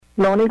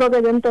Lo único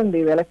que yo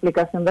entendí de la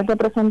explicación del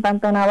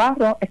representante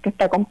Navarro es que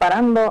está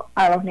comparando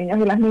a los niños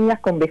y las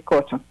niñas con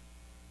bizcochos.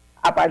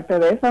 Aparte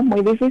de eso, es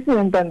muy difícil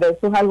entender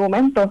sus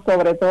argumentos,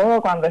 sobre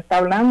todo cuando está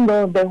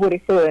hablando de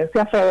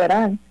jurisprudencia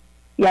federal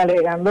y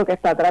alegando que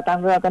está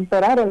tratando de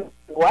atemperar el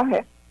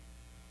lenguaje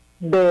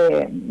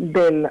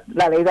de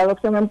la ley de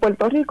adopción en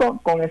Puerto Rico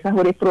con esa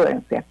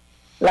jurisprudencia.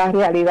 La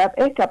realidad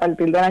es que a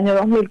partir del año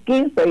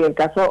 2015 y el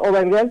caso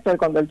Obergelser,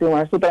 cuando el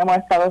Tribunal Supremo de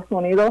Estados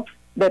Unidos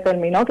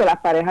determinó que las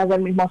parejas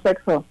del mismo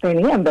sexo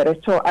tenían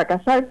derecho a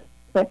casarse,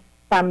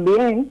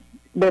 también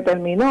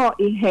determinó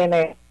y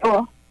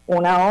generó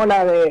una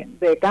ola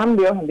de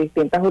cambios en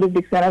distintas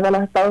jurisdicciones de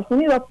los Estados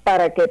Unidos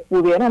para que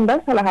pudieran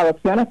darse las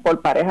adopciones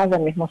por parejas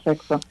del mismo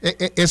sexo.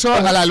 Eso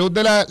a la luz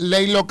de la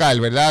ley local,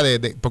 ¿verdad?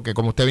 Porque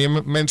como usted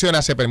bien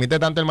menciona, se permite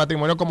tanto el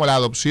matrimonio como la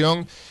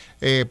adopción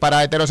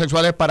para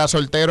heterosexuales, para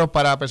solteros,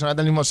 para personas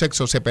del mismo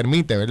sexo, se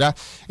permite, ¿verdad?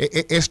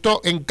 ¿Esto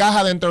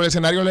encaja dentro del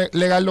escenario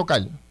legal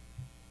local?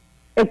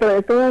 El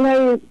proyecto de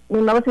ley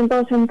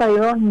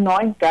 1982 no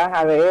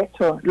encaja, de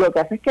hecho, lo que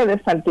hace es que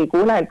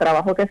desarticula el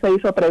trabajo que se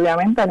hizo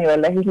previamente a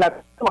nivel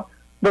legislativo,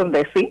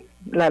 donde sí,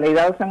 la ley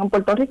de adopción en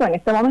Puerto Rico en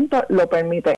este momento lo permite.